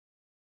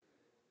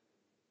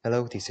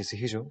Hello, this is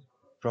Hijo.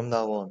 From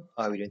now on,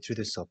 I will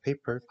introduce a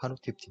paper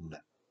Panoptic Team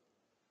Lab.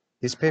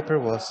 This paper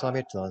was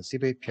submitted on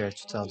CVPR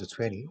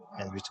 2020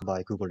 and written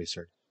by Google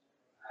Research.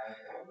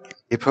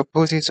 It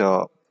proposes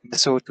a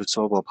method to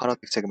solve a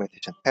Panoptic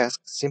segmentation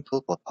task,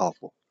 simple but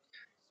powerful.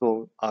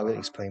 So I will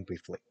explain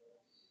briefly.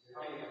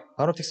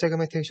 Panoptic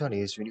segmentation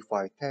is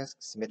unified task,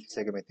 symmetric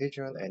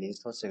segmentation, and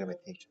instance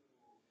segmentation.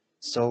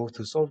 So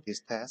to solve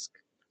this task,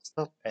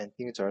 stuff and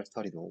things are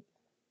studied over.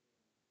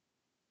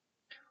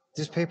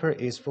 This paper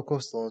is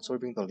focused on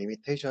solving the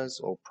limitations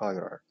of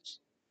prior art.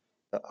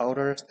 The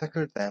authors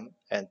tackled them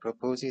and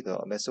proposed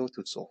a method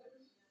to solve.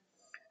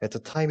 At the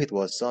time it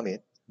was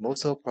submitted,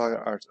 most of prior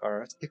art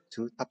are stick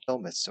to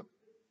top-down method.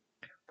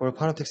 For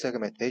panoptic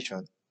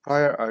segmentation,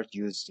 prior art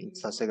used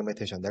instance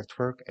segmentation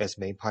network as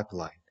main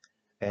pipeline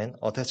and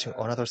attaching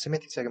another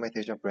semantic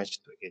segmentation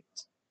branch to it.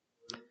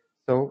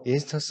 So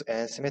instance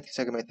and semantic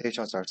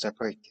segmentations are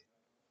separated.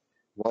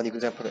 One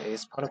example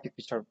is panoptic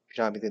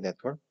pyramid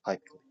network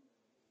pipeline.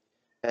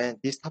 And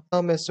this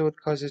top-down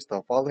method causes the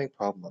following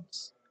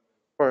problems.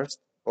 First,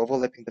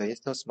 overlapping the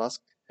instance mask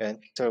and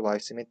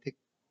pixel-wise semantic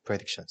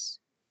predictions.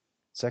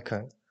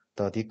 Second,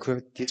 the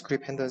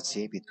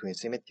discrepancy between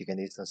semantic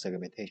and instance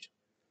segmentation.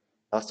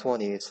 Last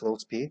one is slow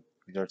speed,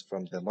 results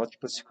from the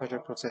multiple sequential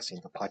process in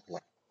the pipeline.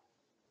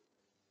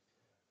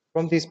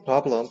 From these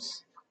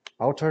problems,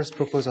 authors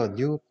propose a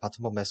new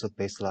bottom-up method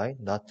baseline,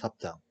 not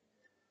top-down.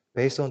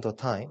 Based on the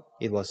time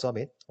it was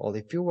submitted,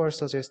 only few words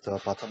suggest a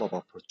bottom-up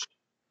approach.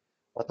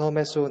 Bottom-up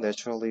method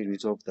naturally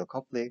resolve the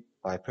conflict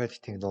by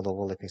predicting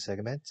non-overlapping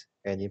segments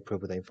and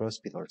improve the inference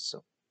speed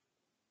also.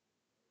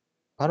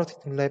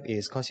 Panoptic Team Lab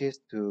is consist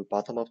to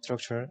bottom-up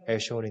structure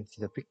as shown in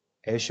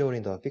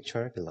the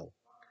picture below.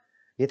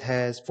 It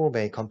has four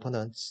main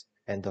components,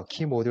 and the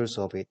key modules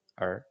of it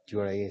are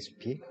dual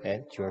ASP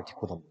and dual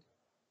decoder module.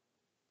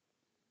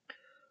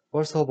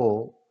 First of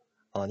all,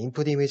 an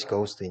input image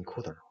goes to the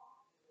encoder,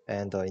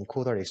 and the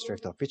encoder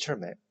extracts a feature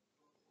map.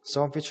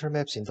 Some feature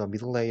maps in the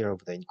middle layer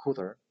of the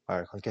encoder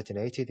are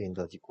concatenated in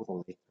the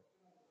decoder later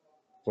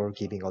for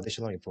giving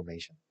additional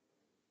information.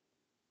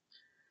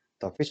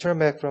 The feature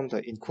map from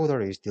the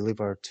encoder is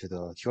delivered to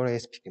the dual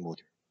ASP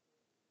module.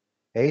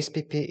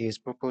 ASPP is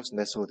proposed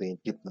method in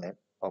GitLab,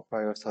 a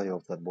prior study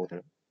of the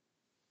model.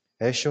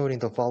 As shown in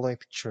the following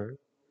picture,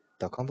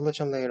 the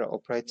convolution layer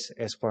operates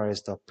as far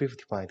as the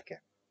predefined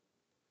gap.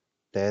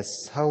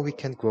 That's how we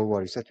can grow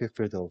a receptive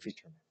field of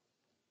feature map.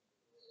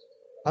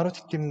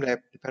 Panoptic Team Lab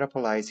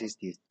parallelizes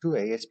these two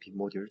ASP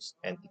modules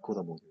and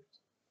decoder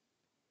modules.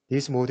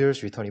 These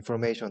modules return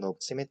information of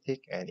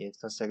semantic and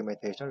instance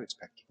segmentation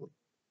respectively.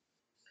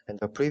 And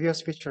the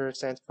previous features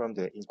sent from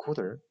the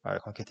encoder are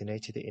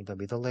concatenated in the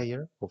middle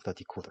layer of the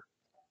decoder.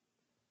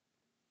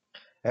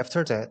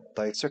 After that,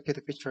 the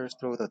extracted features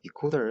through the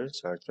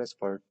decoders are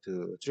transferred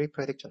to three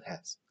prediction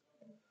heads.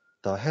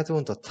 The head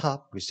on the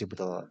top receives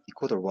the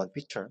decoder 1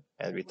 feature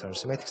and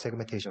returns semantic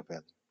segmentation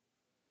value.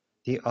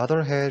 The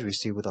other head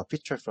receives the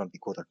feature from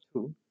decoder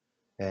 2,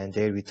 and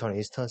they return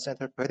instance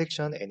center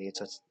prediction and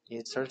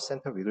insert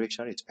center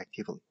regression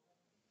respectively.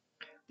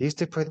 These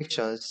two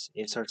predictions,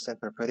 insert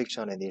center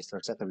prediction and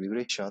insert center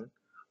regression,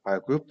 are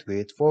grouped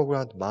with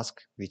foreground mask,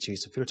 which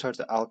is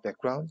filtered out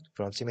background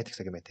from semantic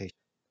segmentation.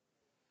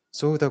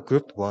 So the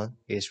grouped one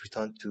is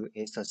returned to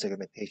instance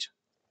segmentation.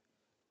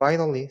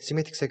 Finally,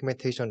 semantic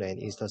segmentation and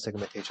instance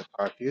segmentation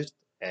are fused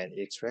and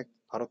extract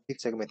panoptic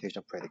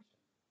segmentation prediction.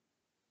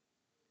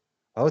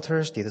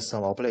 Authors did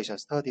some ablation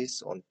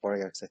studies on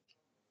Fourier setting.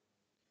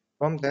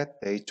 From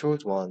that, they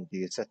chose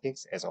these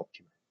settings as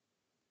optimal.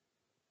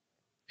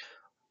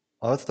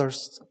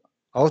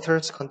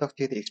 Authors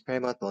conducted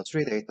experiment on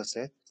three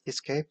datasets: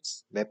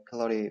 cityscapes,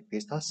 map-pillar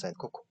vistas, and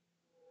COCO.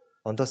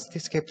 On the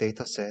cityscape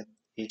dataset,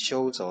 it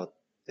shows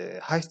the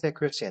highest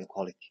accuracy and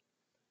quality.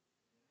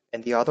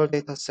 And the other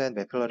dataset,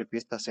 map-pillar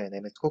vistas and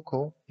MS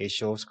COCO, it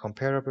shows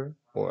comparable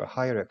or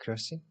higher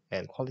accuracy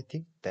and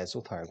quality than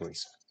SOTA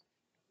algorithm.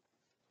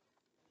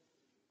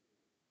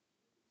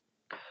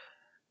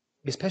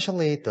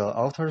 Especially the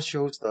author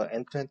shows the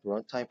end-to-end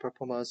runtime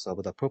performance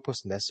of the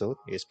proposed method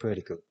is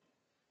pretty good.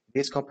 It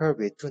is compared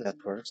with two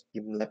networks,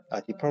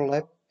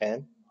 DeepLab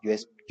and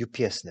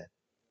UPSNet,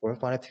 for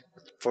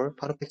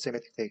panoptic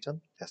segmentation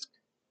task.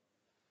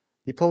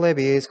 DeepLab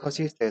is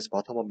considered as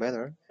bottom-up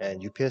manner and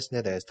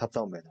UPSNet as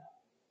top-down manner.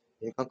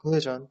 In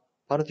conclusion,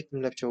 panoptic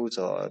lab shows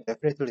a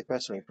definitely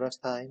faster inference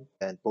time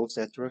than both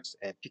networks,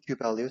 and PQ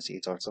values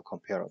is also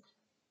comparable.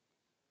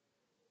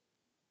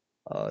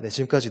 네,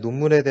 지금까지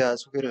논문에 대한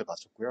소개를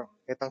마쳤고요.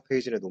 해당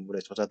페이지의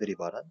논문의 저자들이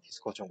말한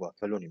디스커션과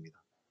결론입니다.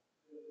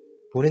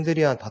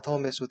 본인들이 한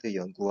바텀업 메소드의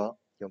연구와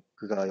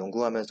그가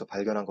연구하면서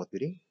발견한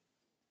것들이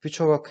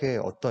퓨처워크에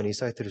어떤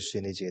인사이트를 줄 수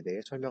있는지에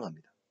대해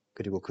설명합니다.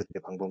 그리고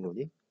그들의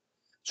방법론이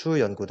추후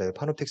연구될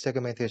파노틱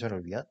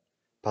세그멘테이션을 위한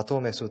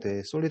바텀업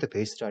메소드의 솔리드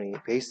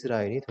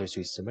베이스라인이 될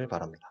수 있음을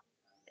바랍니다.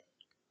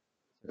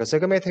 제가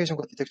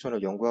세그멘테이션과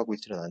디텍션을 연구하고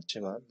있지는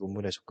않지만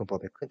논문의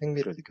접근법에 큰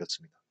흥미를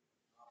느꼈습니다.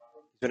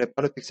 기존의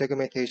파노틱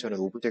세그멘테이션은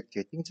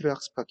오브젝트의 띵트를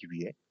학습하기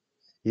위해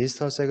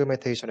인스턴스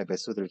세그멘테이션의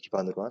메소드를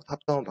기반으로 한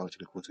탑다운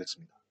방식을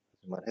고수했습니다.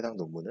 있지만 해당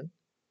논문은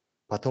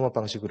바텀업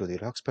방식으로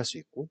이를 학습할 수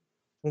있고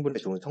충분히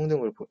좋은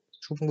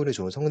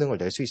성능을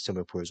낼 수 있을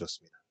점을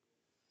보여주었습니다.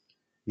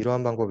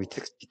 이러한 방법이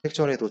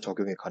디텍션에도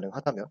적용이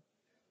가능하다면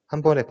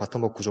한 번의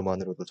바텀업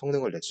구조만으로도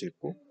성능을 낼 수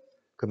있고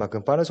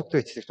그만큼 빠른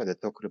속도의 디텍션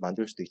네트워크를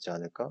만들 수도 있지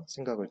않을까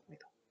생각을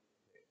합니다.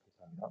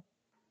 감사합니다.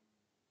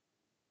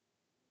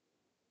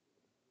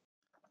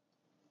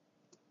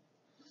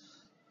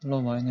 Hello,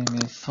 my name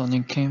is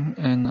Sunny Kim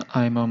and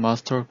I'm a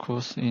master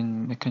course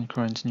in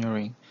mechanical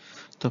engineering.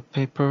 The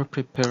paper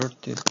prepared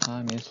this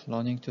time is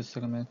learning to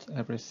segment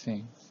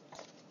everything.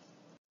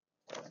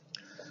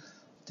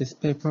 This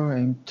paper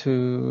aimed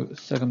to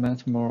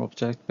segment more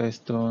objects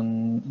based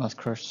on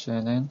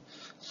Mascaro-Shannon,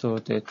 so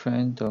they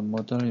trained the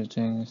model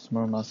using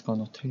small mask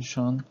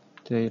annotation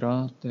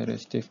data that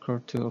is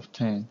difficult to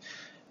obtain,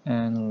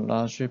 and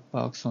large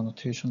box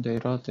annotation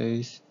data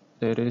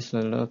that is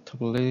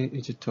relatively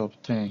easy to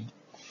obtain.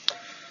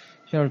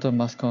 Here the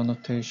mask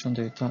annotation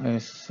data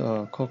is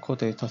a COCO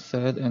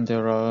dataset and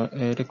there are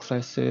 80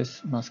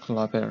 classes mask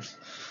labels.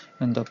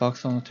 And the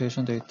box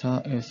annotation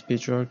data is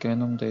visual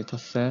genome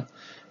dataset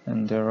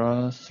and there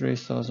are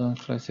 3000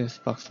 classes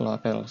box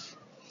labels.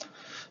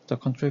 The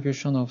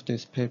contribution of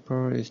this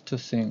paper is two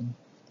things.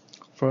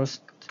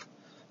 First,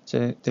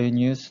 they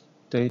use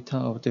data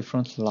of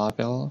different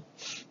labels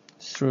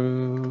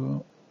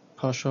through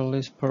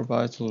partially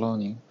supervised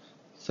learning.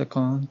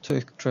 Second, to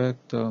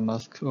extract the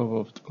mask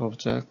of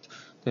object,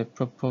 they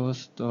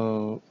proposed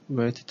a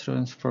weight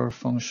transfer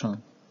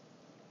function.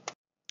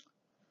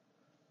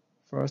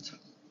 First,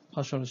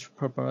 partially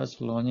supervised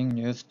learning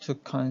used two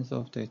kinds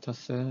of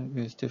dataset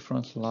with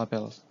different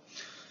labels.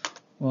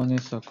 One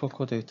is a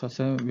COCO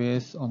dataset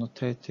with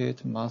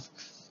annotated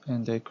masks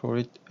and they call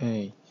it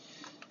A.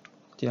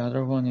 The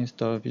other one is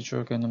the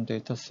visual genome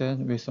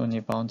dataset with only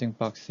bounding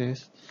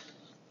boxes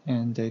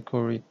and they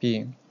call it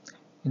B.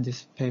 In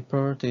this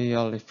paper, they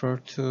are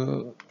referred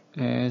to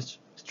as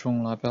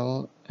strong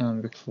label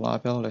and weak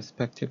label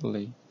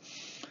respectively.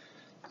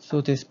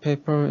 So this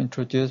paper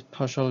introduced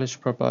partially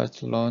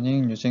supervised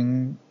learning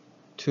using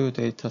two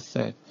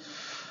datasets.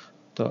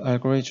 The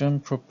algorithm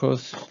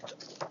proposed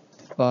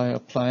by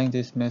applying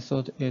this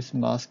method is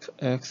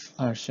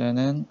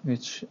mask-X-R-Shannon,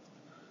 which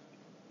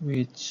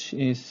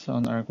is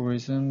an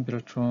algorithm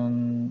built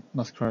on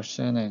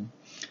Mascaro-Shannon.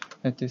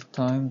 At this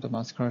time, the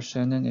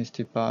Mascaro-Shannon is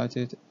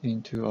divided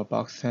into a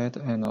box head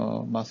and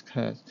a mask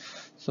head,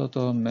 so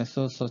the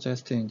method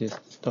suggested in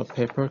the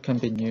paper can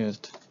be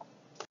used.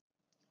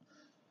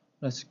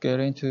 Let's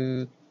get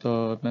into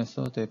the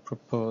method they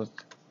proposed.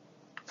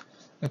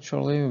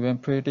 Actually, when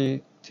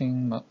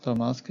predicting the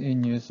mask,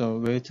 it uses a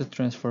weight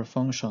transfer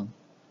function.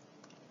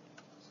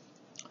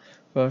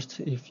 First,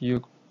 if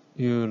you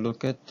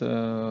look at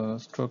the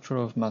structure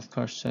of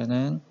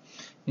Mascaro-Shannon,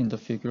 in the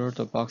figure,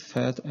 the box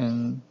head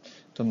and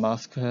the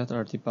mask head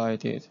are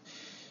divided.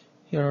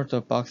 Here, the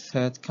box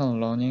head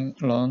can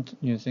learn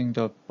using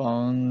the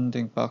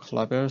bounding box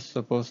labels,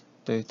 so both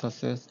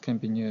datasets can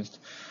be used.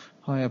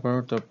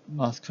 However, the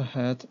mask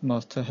head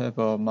must have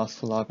a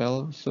mask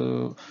label,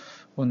 so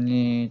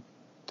only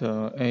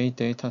the A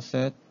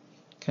dataset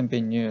can be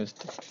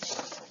used.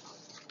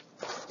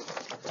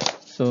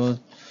 So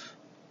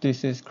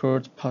this is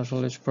called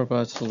partially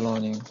supervised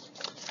learning.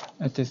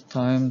 At this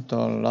time, the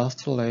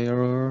last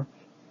layer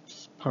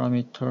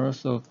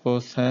parameters of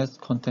both sets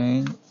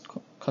contain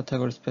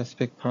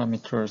category-specific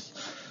parameters.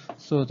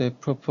 So they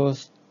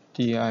proposed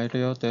the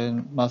idea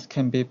that mask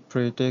can be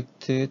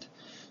predicted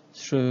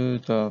through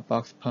the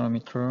box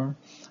parameter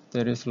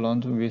that is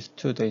learned with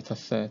two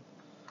datasets.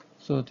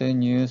 So they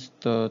used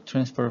the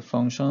transfer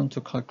function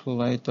to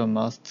calculate the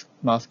mask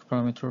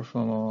parameter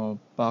from a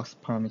box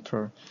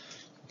parameter.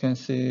 You can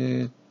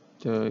see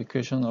the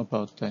equation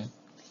about that.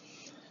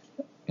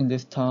 In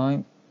this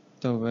time,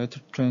 the weight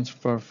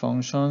transfer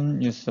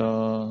function is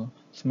a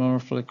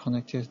smoothly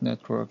connected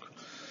network.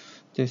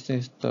 This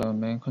is the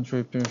main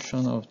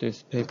contribution of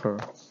this paper.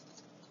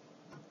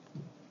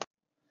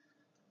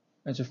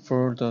 As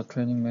for the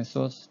training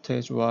methods,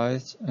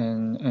 stage-wise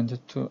and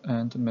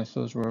end-to-end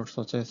methods were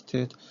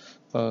suggested,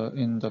 but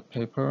in the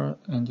paper,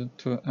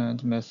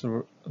 end-to-end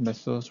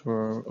methods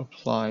were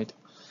applied.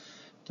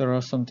 There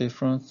are some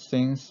different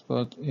things,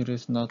 but it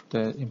is not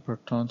that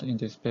important in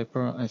this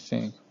paper, I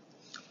think.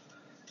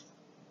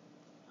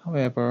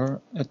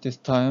 However, at this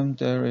time,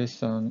 there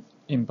is an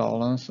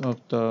imbalance of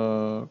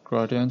the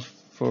gradient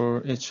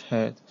for each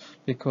head,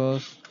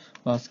 because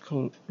mask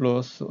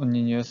loss only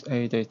use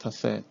a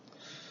dataset.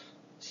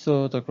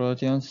 So the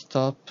gradient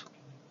stop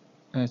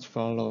as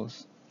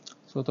follows.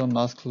 So the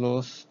mask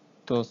loss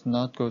does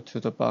not go to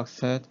the box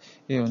head,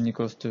 it only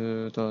goes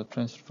to the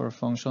transfer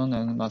function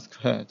and mask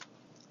head.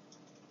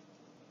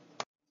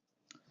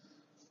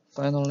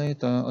 Finally,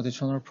 the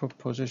additional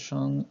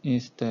proposition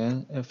is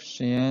that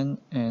FCN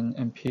and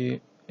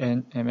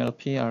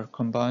MLP are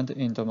combined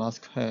in the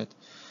mask head.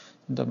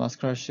 In the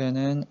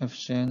Mascaro-Shannon,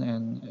 FCN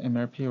and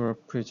MLP were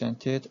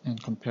presented and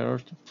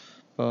compared,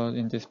 but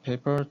in this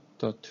paper,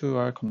 the two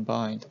are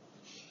combined.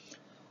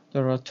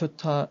 There are two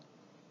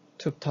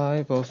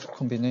types of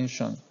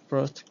combination.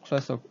 First,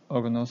 class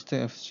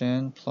agnostic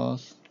FGN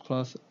plus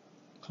class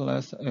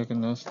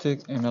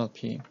agnostic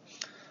MLP.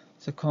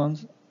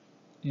 Second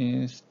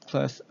is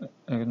class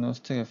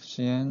agnostic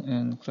FGN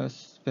and class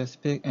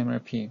specific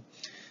MLP.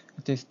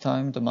 At this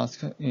time, the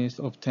mask is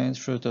obtained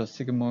through the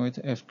sigmoid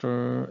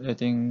after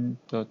adding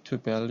the two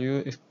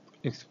values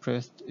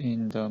expressed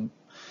in the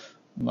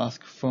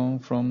mask form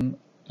from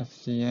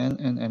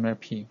FGN and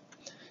MLP.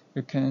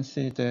 You can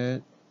see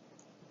that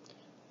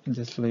in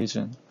this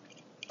region.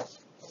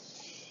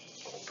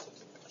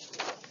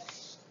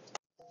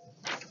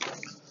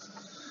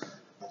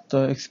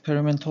 The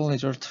experimental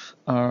results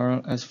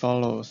are as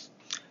follows.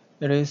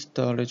 It is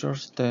the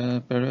result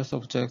that various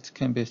objects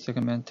can be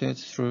segmented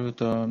through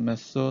the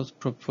methods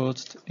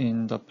proposed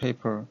in the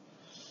paper.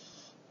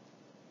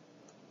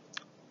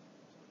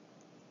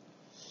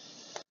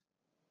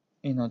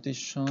 In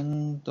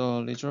addition,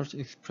 the result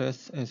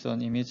expressed as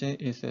an image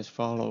is as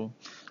follows.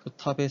 The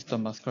top is the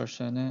mask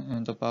Shannon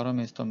and the bottom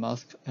is the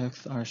mask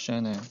XR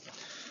Shannon.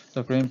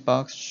 The green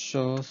box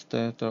shows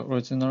that the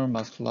original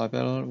mask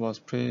label was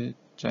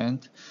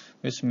present,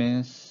 which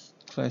means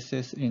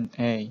classes in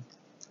A,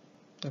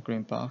 the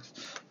green box,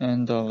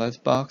 and the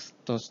red box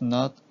does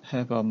not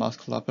have a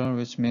mask label,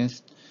 which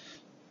means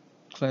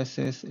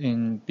classes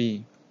in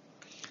B.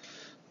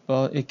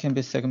 But it can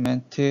be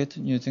segmented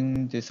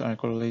using this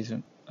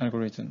algorithm.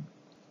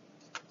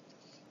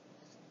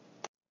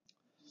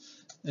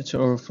 That's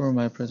all for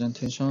my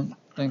presentation.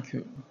 Thank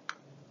you.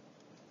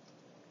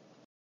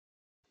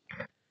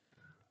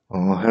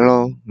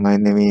 Hello, my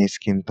name is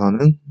Kim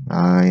Tonu.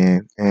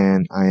 I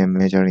am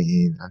majoring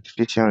in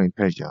artificial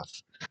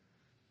intelligence.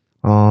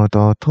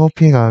 The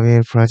topic I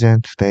will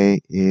present today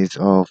is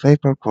a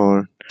paper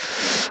called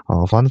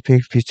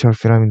One-Peak Feature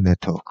Pyramid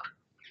Network.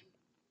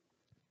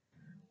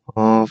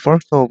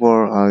 First of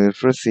all, I will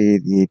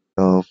proceed with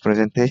the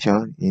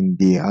presentation in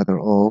the order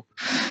of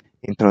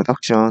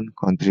introduction,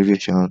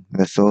 contribution,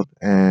 method,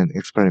 and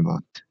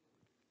experiment.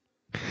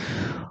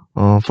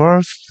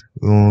 First,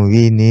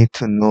 we need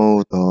to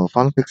know the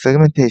one-peak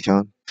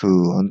segmentation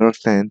to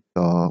understand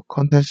the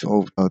contents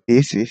of the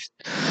thesis.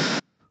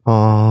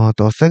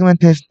 The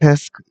segmentation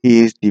task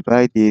is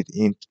divided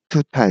into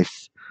two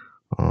types.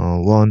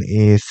 One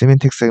is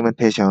semantic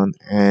segmentation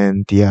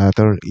and the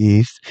other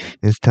is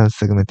instance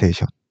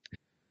segmentation.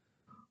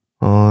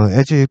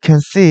 As you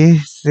can see,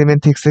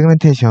 semantic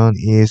segmentation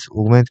is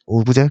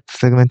object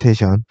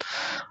segmentation,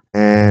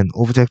 and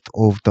objects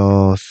of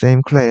the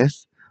same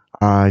class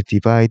are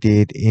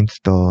divided into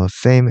the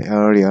same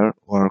area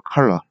or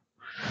color.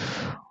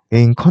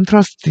 In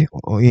contrast,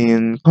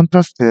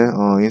 instance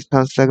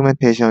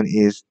segmentation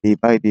is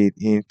divided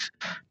into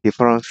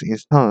different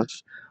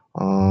instances,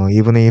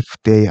 even if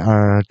they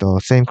are the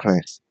same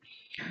class.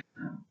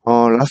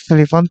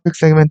 Lastly, one-peak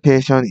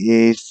segmentation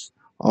is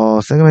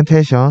a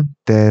segmentation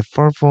that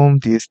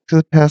performs these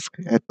two tasks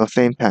at the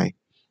same time.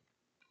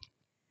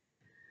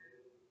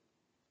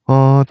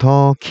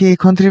 The key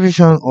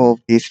contribution of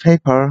this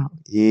paper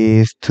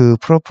is to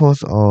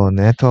propose a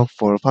network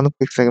for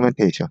one-peak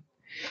segmentation.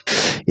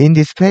 In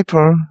this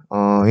paper,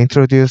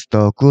 introduce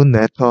the good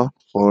network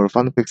for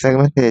one-peak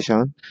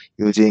segmentation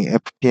using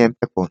FPM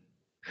backbone.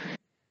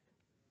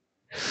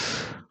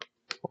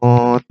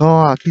 The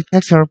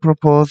architecture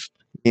proposed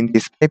in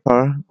this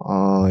paper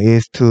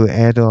is to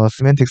add a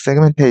semantic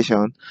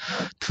segmentation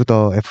to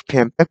the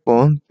FPM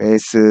backbone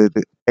based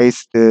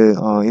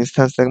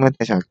instance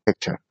segmentation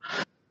architecture.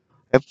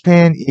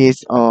 FPN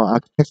is an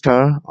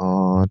architecture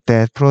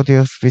that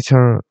produces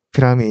feature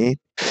pyramid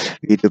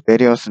with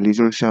various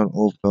resolution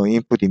of the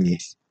input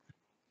image.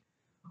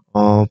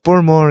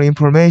 For more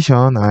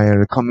information, I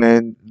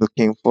recommend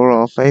looking for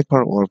a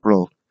paper or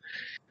blog.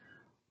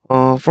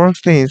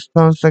 First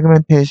instance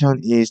segmentation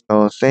is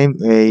the same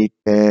way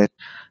that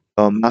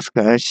the mask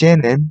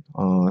LCNN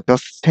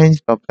just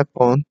change the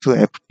backbone to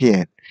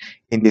FPN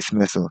in this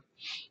method.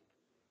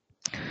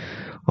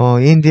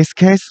 In this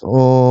case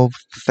of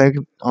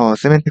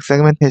semantic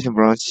segmentation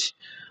branch,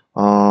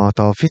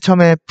 the feature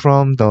map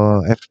from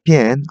the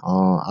FPN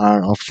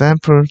are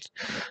upsampled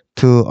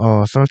to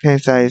a certain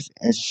size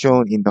as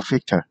shown in the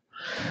picture.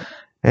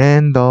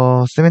 And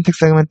the semantic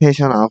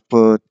segmentation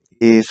output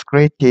is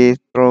created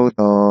through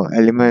the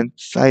element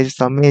size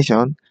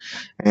summation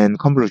and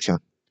convolution.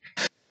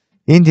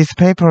 In this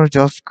paper,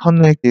 just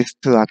connect these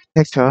two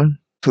architecture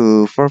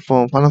to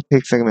perform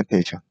one-peak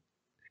segmentation.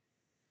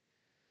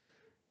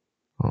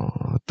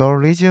 The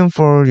reason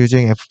for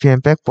using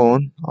FPM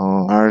backbone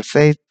are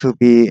said to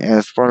be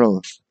as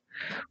follows.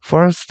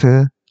 First,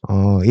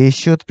 it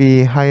should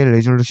be high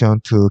resolution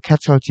to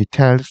capture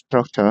detailed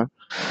structure.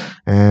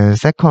 And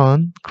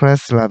second,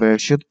 class level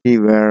should be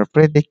well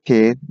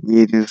predicted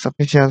with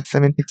sufficient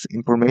semantics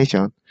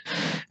information.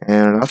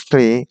 And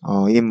lastly,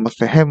 it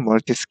must have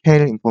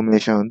multi-scale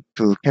information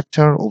to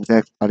capture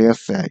object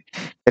various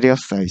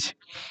size.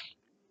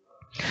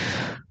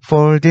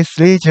 For this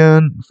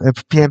reason,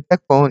 FPM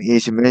backbone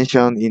is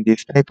mentioned in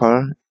this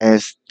paper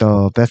as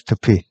the best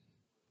fit.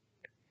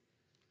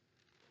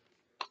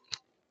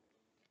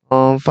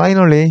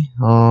 Finally,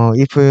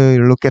 if we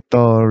look at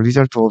the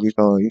result of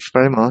the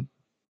experiment,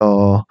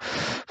 the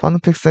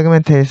FunPick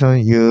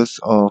segmentation use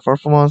a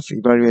performance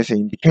evaluation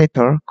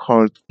indicator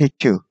called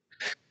PQ.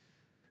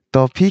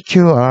 The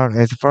PQ are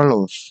as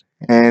follows,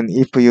 and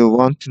if you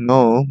want to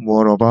know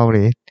more about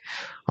it,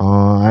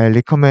 I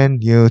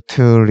recommend you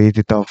to read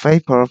the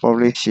paper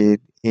published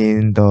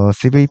in the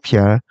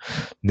CVPR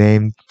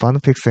named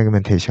FunPick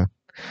segmentation.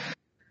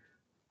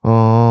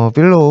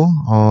 Below,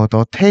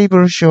 the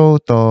table shows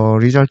the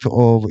result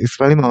of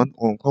experiment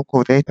on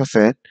COCO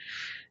dataset,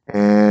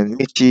 and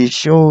which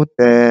show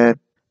that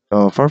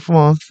the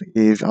performance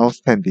is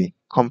outstanding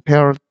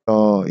compared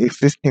to the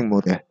existing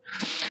model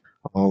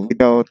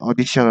without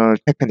additional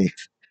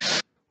techniques.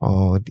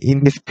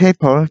 In this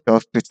paper,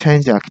 just to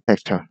change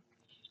architecture.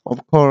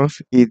 Of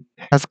course, it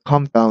has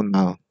come down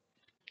now.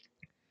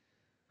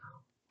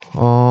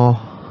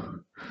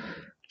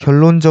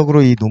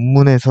 결론적으로 이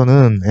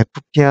논문에서는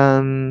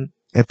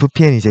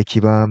FPN 이제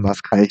기반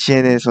마스크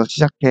RCN에서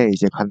시작해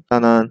이제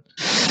간단한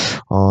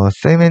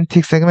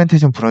세멘틱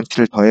세그멘테이션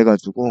브런치를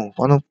더해가지고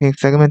퍼노픽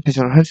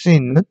세그멘테이션을 할 수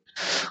있는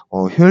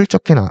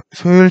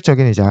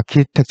효율적인 이제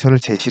아키텍처를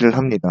제시를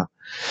합니다.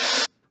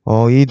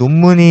 이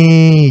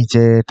논문이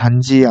이제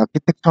단지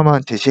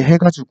아키텍처만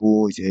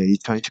제시해가지고 이제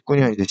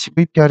 2019년 이제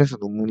CVPR에서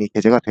논문이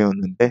게재가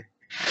되었는데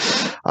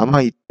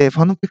아마 이때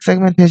퍼노픽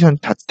세그멘테이션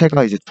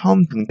자체가 이제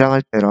처음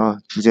등장할 때라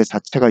주제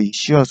자체가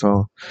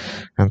이슈여서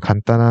그냥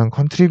간단한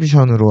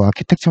컨트리뷰션으로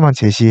아키텍처만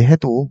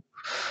제시해도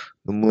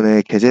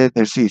논문에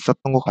게재될 수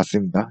있었던 것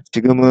같습니다.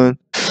 지금은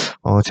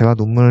제가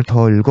논문을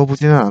더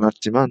읽어보지는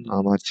않았지만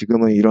아마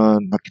지금은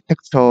이런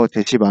아키텍처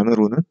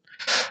제시만으로는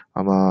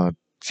아마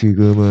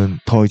지금은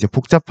더 이제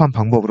복잡한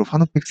방법으로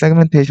파노픽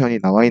세그멘테이션이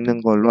나와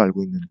있는 걸로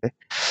알고 있는데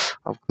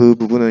그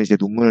부분은 이제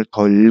논문을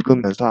더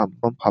읽으면서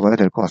한번 봐봐야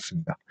될 것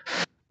같습니다.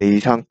 네,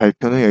 이상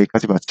발표는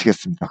여기까지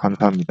마치겠습니다.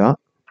 감사합니다.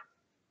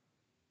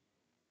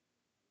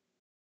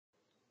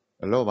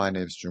 Hello, my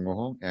name is Jung-Ho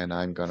Hong, and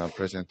I'm gonna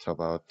present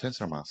about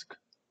tensor mask.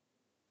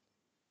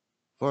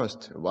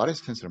 First, what is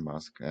tensor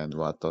mask and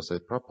what does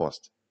it propose?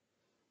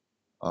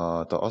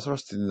 The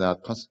authors did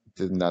not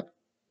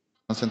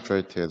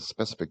concentrate on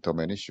specific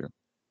domain issue,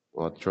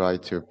 but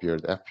tried to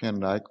build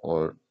FPN-like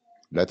or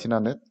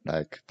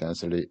Latina-net-like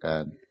densely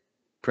and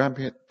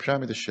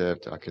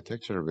pyramid-shaped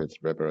architecture with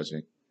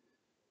leveraging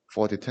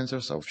 4D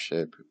tensors of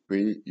shape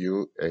V,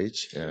 U,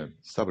 H, and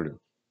W.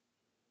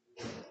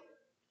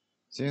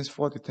 Since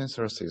 4D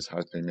tensors is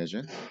hard to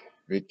imagine,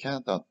 we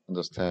can't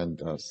understand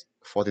the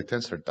 4D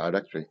tensor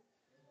directly.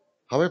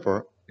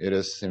 However, it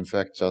is in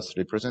fact just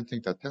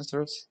representing the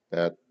tensors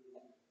that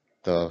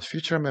the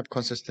feature map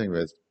consisting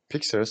with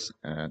pixels,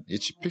 and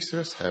each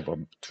pixels have a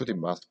 2D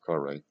mask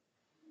array.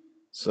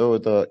 So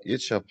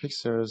each of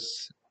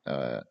pixels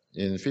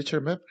in feature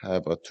map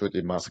have a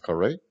 2D mask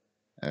array,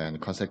 and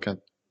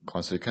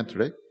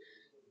consequently,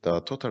 the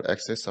total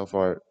axis of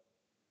our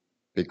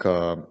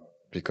becomes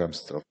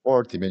the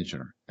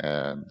 4-dimensional,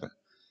 and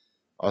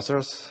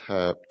authors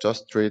have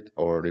just treated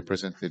or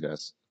represented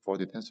as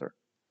 4D tensor.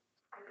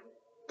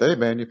 They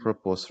mainly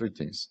propose three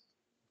things.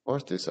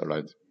 First is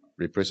aligned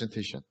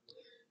representation.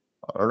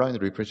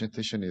 Aligned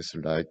representation is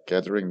like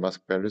gathering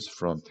mask values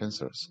from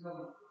tensors.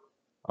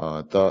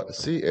 The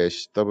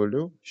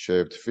CHW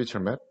shaped feature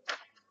map,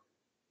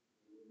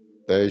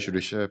 they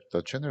usually shape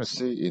the general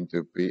C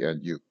into V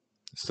and U.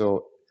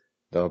 So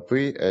the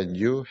V and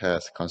U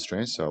has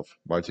constraints of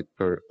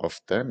multiple of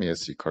them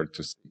is equal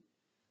to C.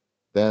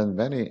 Then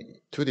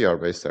many 2D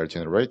arrays are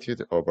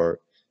generated over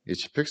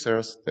each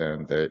pixels,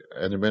 then they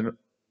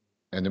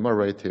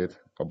enumerated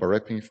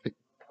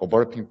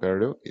overlapping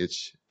value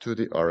each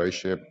 2D array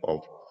shape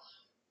of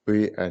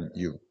V and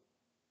U.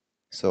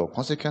 So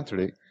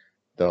consequently,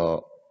 the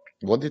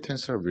 1D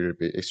tensor will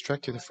be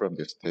extracted from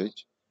this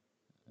stage,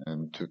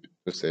 and to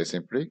say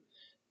simply,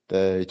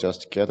 they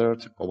just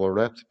gathered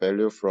overlapped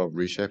value from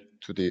reshaped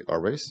 2D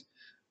arrays,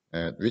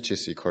 and which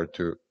is equal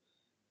to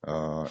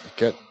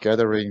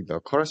gathering the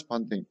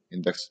corresponding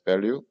index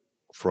value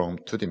from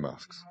 2D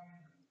masks.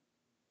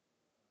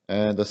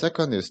 And the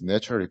second is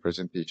natural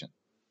representation.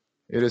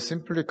 It is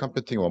simply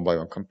computing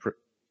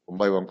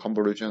one-by-one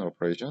convolution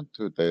operation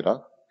to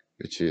data,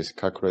 which is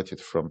calculated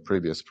from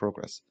previous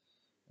progress,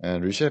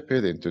 and reshape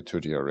it into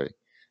 2D array.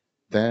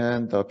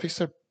 Then the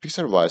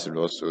pixel-wise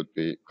loss would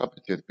be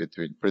computed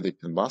between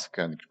predicted mask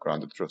and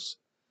grounded truth.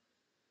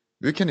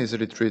 We can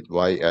easily treat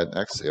y and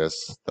x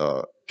as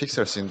the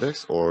pixels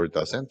index or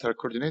the center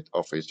coordinate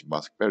of each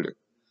mask value,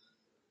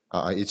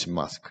 each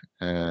mask,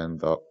 and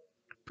the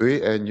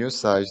v and u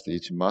size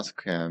each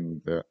mask,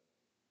 and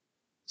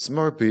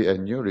small b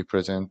and u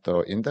represent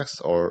the index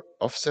or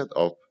offset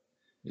of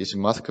each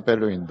mask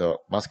value in the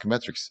mask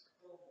matrix.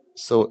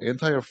 So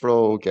entire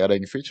flow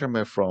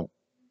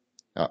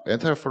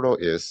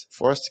is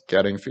first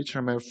getting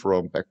feature map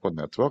from backbone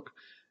network,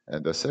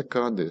 and the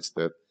second is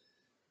that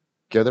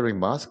gathering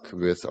mask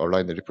with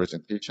aligned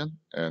representation,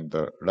 and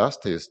the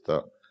last is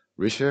the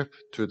reshape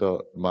to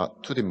the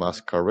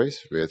mask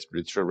arrays with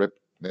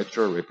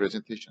natural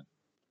representation.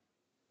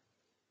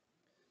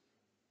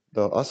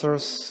 The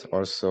authors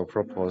also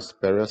proposed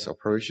various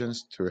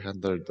operations to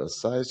handle the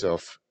size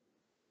of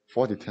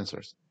 4D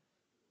tensors.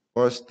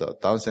 First, the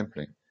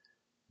downsampling.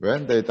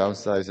 When they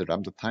downsize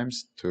lambda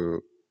times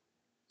to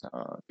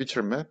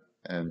feature map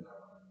and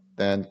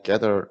then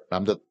gather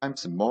lambda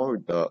times more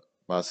the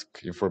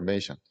mask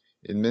information,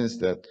 it means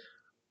that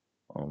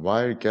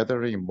while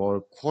gathering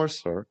more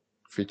coarser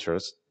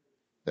features,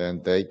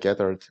 then they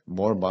gathered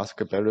more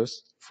mask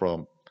values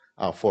for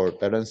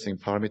balancing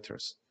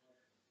parameters.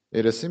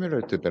 It is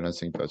similar to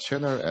balancing the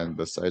channel and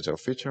the size of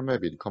feature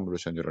map in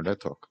convolution neural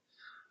network.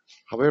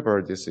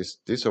 However,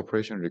 this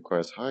operation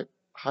requires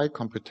high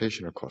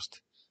computational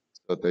cost,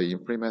 so they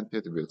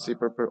implemented with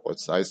cPurple or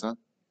Cython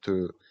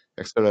to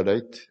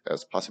accelerate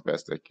as possible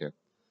as they can.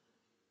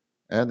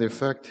 And in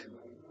fact,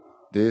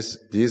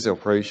 these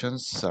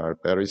operations are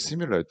very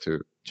similar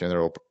to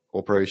general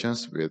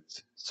operations with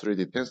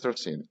 3D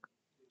tensors in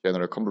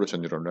general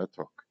convolution neural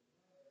network.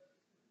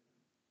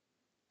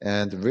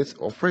 And with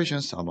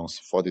operations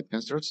amongst 4D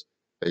tensors,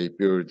 they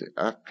build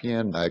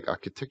FPN-like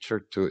architecture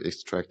to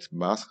extract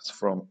masks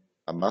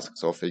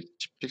of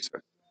each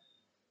pixel.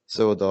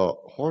 So the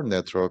whole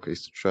network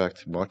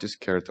extracts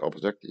multi-scaled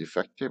object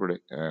effectively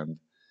and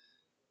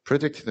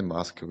predicted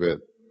mask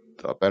with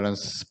the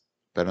balanced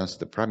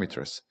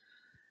parameters.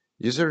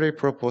 Usually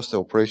proposed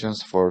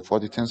operations for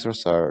 4D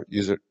tensors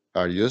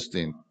are used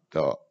in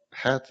the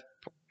head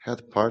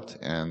part,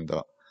 and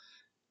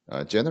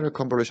general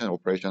convolution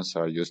operations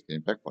are used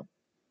in backbone.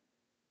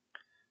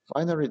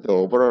 Finally, the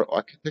overall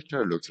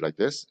architecture looks like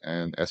this,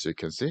 and as you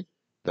can see,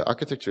 the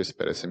architecture is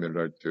very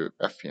similar to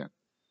FPN.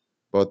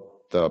 But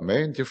the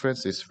main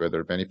difference is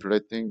whether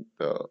manipulating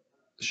the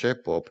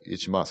shape of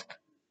each mask.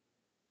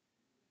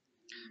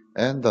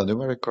 And the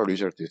numerical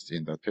result is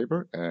in the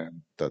table,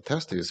 and the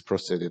test is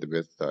proceeded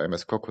with the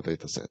MS Coco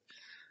dataset.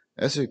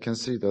 As you can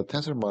see, the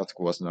tensor mask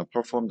was not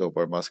performed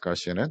over mask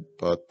RCNN,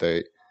 but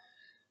the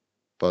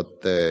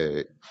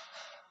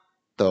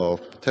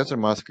tensor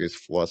mask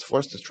was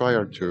first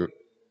trial to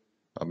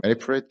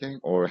manipulating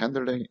or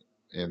handling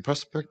in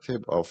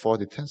perspective of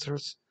 4D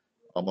tensors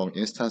among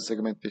instance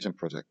segmentation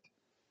project.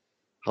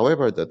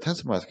 However, the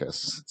tensor mask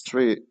has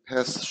three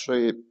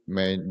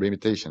main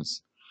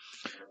limitations.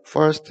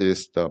 First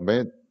is the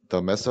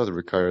method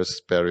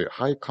requires very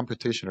high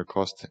computational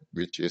cost,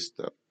 which is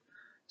the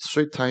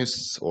 3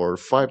 times or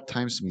 5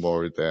 times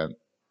more than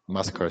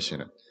mask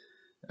RCNN.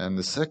 And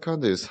the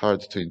second is hard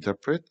to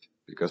interpret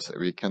because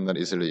we cannot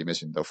easily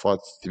imagine the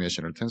fourth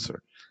dimensional tensor.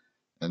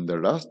 And the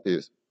last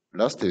is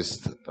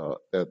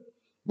that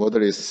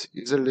model is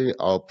easily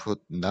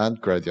output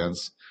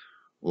non-gradients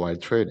while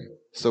training.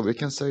 So we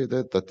can say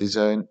that the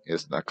design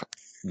is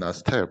not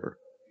stable.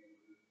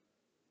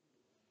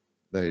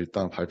 네,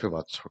 일단 발표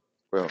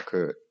마쳤고요.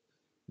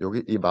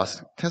 여기 이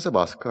텐서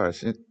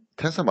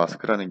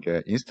마스크라는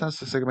게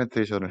인스턴스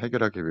세그멘테이션을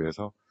해결하기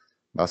위해서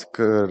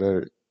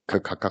마스크를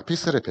각각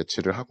픽셀에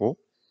배치를 하고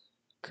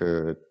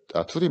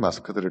 2D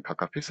마스크들을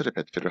각각 픽셀에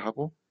배치를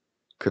하고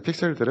그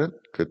픽셀들은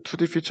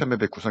 2D 피처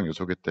맵의 구성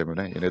요소이기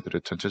때문에 얘네들을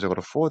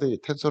전체적으로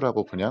 4D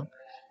텐서라고 그냥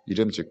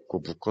이름 짓고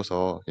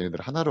묶어서 얘네들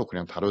하나로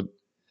그냥 다룬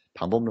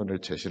방법론을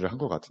제시를 한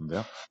것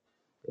같은데요.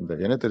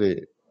 근데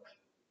얘네들이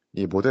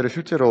이 모델이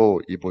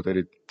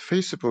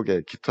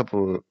페이스북의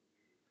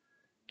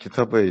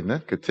GitHub에 있는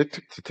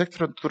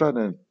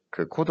디텍트론2라는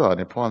코드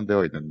안에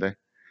포함되어 있는데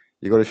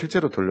이걸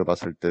실제로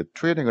돌려봤을 때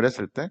트레이닝을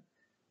했을 때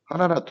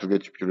하나나 2개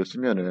GPU를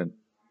쓰면은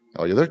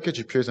 8개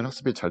GPU에서는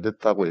학습이 잘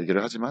됐다고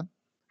얘기를 하지만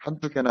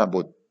한두 개나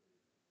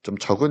좀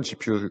적은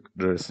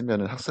GPU를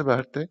쓰면은 학습을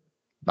할 때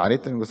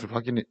난이 되는 것이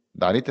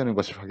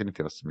확인이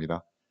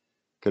되었습니다.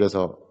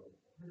 그래서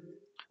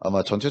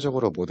아마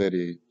전체적으로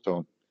모델이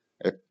좀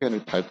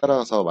FPN을 잘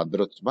따라서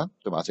만들었지만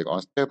좀 아직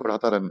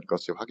언스테이블하다는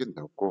것이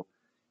확인되었고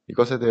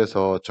이것에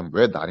대해서 좀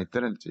왜 난이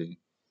뜨는지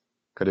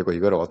그리고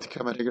이걸 어떻게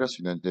하면 해결할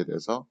수 있는지에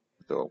대해서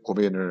또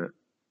고민을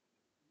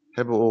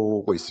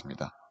해보고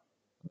있습니다.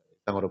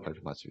 이상으로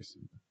발표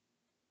마치겠습니다.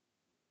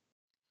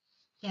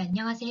 네,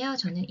 안녕하세요.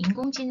 저는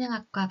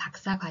인공지능학과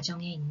박사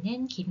과정에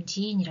있는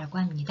김지인이라고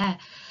합니다.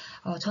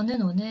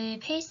 저는 오늘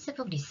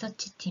페이스북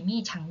리서치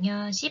팀이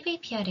작년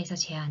CVPR에서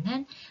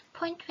제안한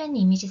Point When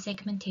Image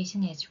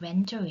Segmentation as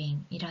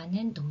Rendering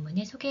이라는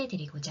논문을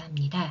소개해드리고자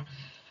합니다.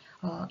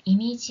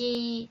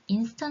 이미지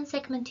인스턴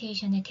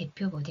세그멘테이션의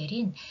대표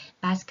모델인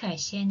마스크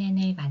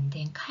RCNN을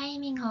만든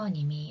카이밍허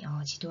님이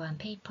지도한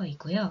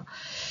페이퍼이고요.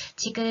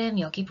 지금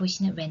여기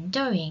보시는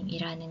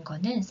렌더링이라는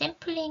거는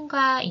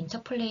샘플링과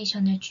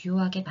인터폴레이션을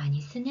주요하게 많이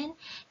쓰는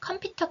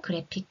컴퓨터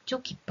그래픽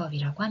쪽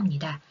기법이라고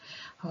합니다.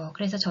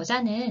 그래서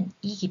저자는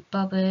이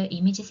기법을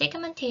이미지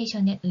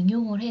세그멘테이션에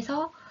응용을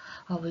해서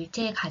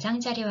물체의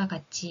가장자리와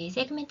같이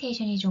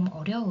세그멘테이션이 좀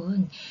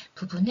어려운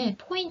부분을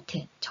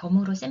포인트,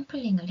 점으로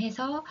샘플링을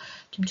해서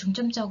좀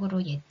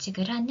중점적으로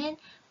예측을 하는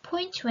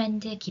포인트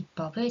랜드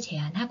기법을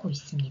제안하고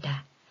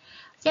있습니다.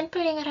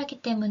 샘플링을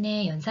하기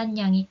때문에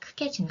연산량이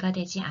크게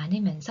증가되지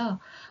않으면서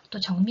또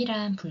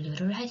정밀한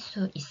분류를 할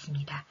수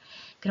있습니다.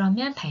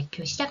 그러면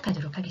발표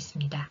시작하도록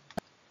하겠습니다.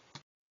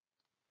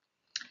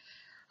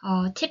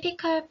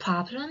 Typical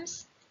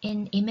problems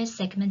in image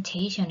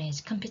segmentation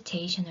is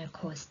computational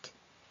cost.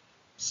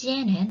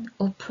 CNN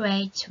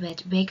operates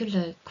with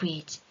regular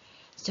grids,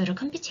 so the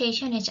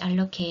computation is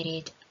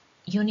allocated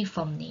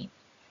uniformly.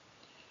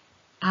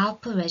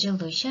 Output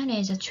resolution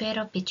is a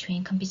trade-off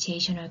between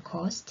computational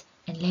cost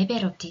and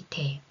level of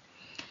detail.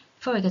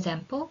 For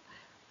example,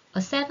 a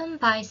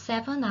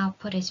 7x7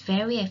 output is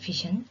very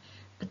efficient,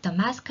 but the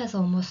mask has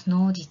almost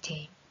no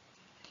detail.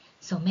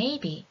 So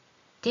maybe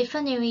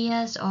different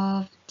areas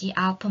of the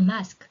output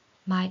mask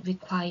might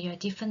require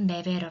different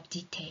level of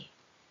detail.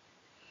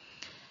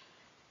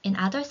 In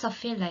other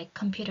subfields like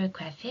computer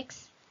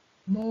graphics,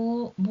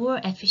 more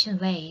efficient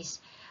ways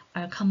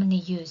are commonly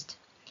used.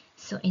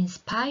 So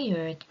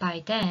inspired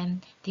by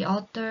them, the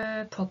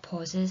author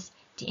proposes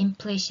the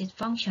implicit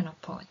function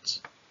approach.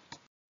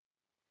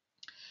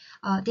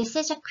 This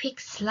is a quick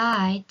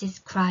slide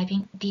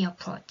describing the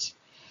approach.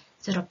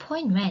 So the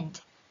point rend,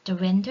 the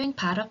rendering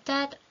part of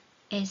that,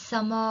 is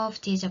some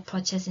of these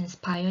approaches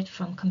inspired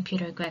from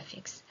computer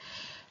graphics.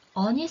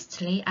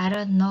 Honestly, I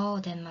don't know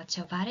that much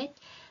about it,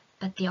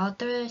 but the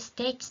author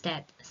states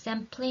that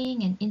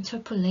sampling and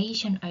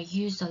interpolation are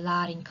used a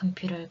lot in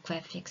computer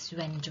graphics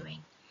rendering.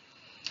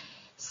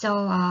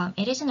 So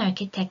it is an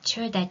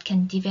architecture that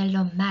can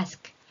develop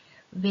mask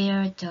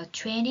where the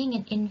training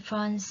and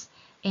inference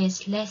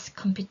is less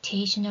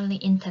computationally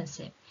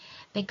intensive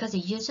because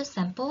it uses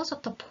samples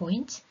of the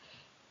points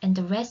and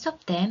the rest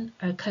of them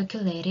are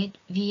calculated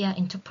via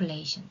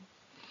interpolation.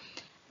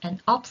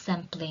 And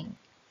upsampling,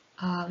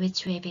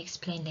 which will be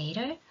explained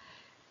later,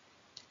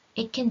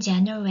 it can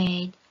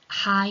generate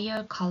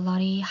higher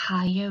quality,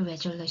 higher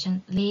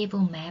resolution label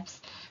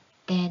maps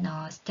than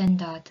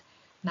standard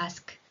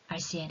mask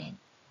RCNN.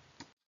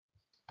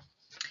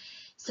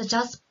 So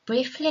just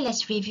briefly,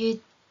 let's review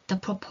the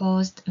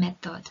proposed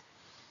method.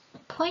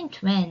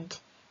 Point rend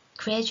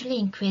gradually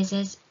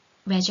increases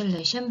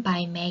resolution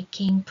by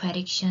making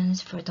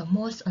predictions for the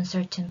most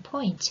uncertain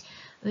points,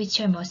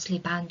 which are mostly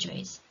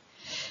boundaries.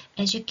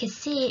 As you can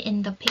see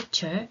in the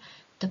picture,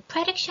 the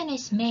prediction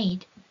is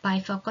made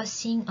by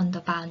focusing on the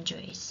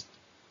boundaries.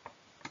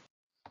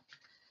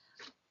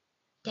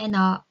 Then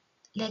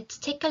let's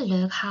take a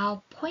look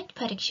how point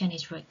prediction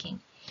is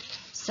working.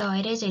 So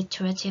it is an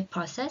iterative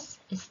process.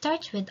 It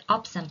starts with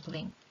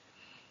upsampling.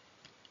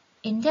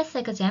 In this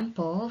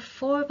example,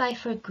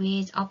 4x4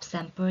 grids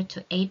upsample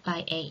to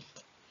 8x8.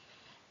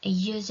 It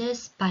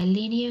uses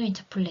bilinear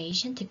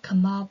interpolation to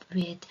come up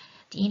with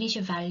the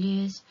initial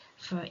values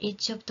for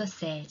each of the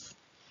cells.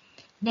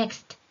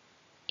 Next,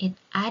 it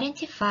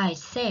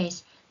identifies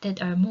cells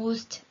that are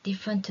most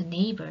different to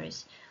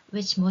neighbors,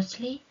 which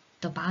mostly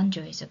the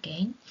boundaries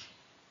again.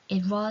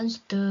 It runs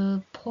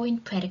the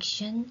point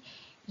prediction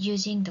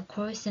using the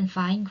coarse and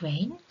fine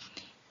grain,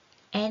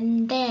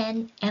 and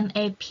then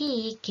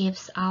MLP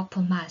gives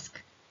output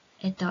mask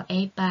at the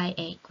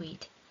 8x8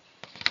 grid.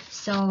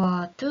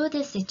 So through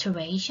this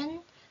iteration,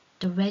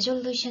 the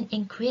resolution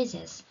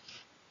increases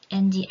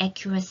and the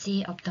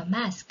accuracy of the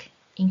mask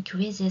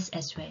increases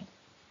as well.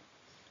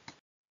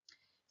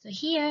 So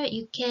here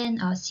you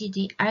can see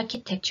the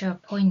architecture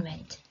of point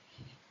rend.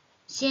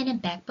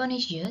 CNN backbone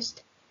is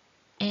used,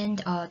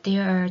 and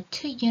there are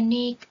two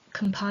unique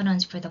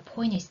components for the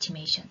point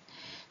estimation.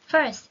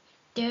 First,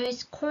 there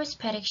is coarse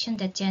prediction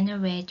that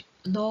generates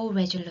low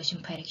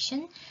resolution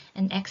prediction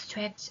and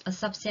extracts a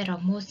subset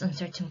of most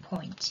uncertain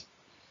points.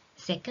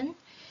 Second,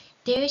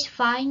 there is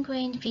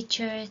fine-grained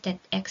features that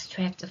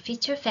extract a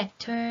feature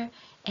factor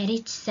at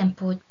each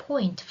sampled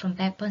point from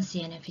backbone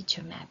CNN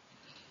feature map.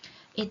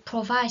 It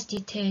provides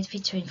detailed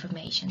feature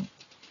information.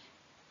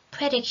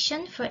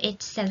 Prediction for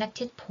each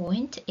selected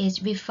point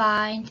is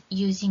refined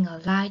using a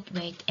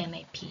lightweight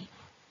MAP.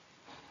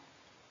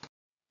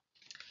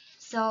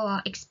 So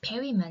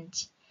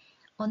experiment.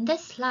 On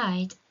this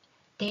slide,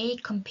 they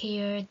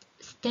compared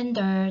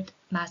standard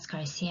mask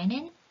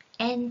RCNN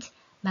and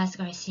mask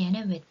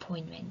RCNN with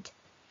point rend.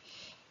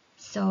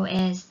 So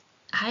as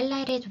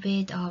highlighted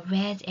with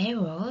red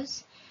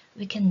arrows,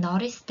 we can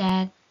notice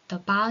that the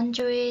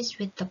boundaries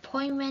with the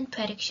point rend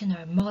prediction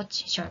are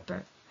much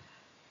sharper.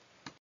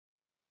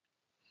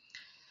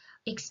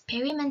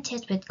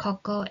 Experimented with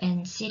COCO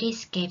and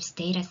Cityscapes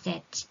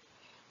datasets.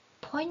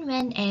 Point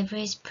rend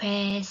average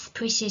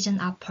precision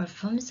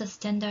outperforms the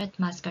standard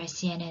mask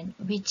RCNN,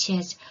 which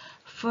is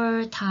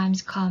 4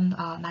 times comb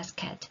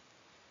masquerade.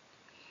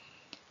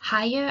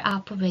 Higher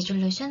output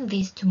resolution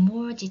leads to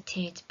more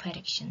detailed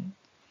prediction.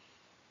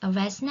 A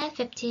ResNet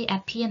 50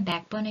 FPM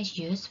backbone is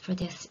used for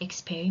this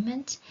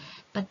experiment,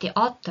 but the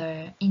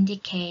author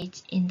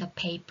indicates in the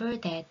paper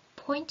that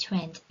point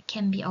rend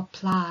can be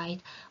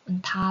applied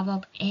on top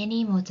of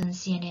any modern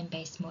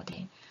CNN-based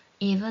model,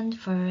 even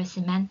for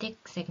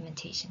semantic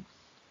segmentation.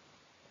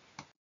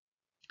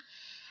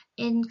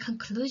 In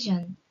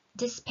conclusion,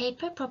 this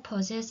paper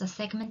proposes a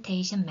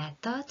segmentation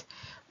method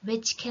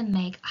which can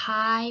make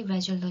high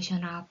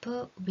resolution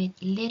output with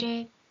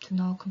little to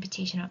no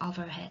computational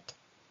overhead.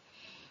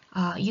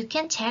 You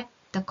can check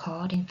the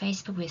code in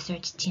Facebook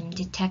Research Team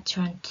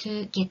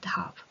Lecture3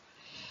 GitHub.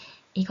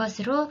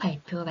 이것으로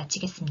발표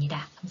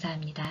마치겠습니다.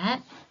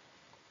 감사합니다.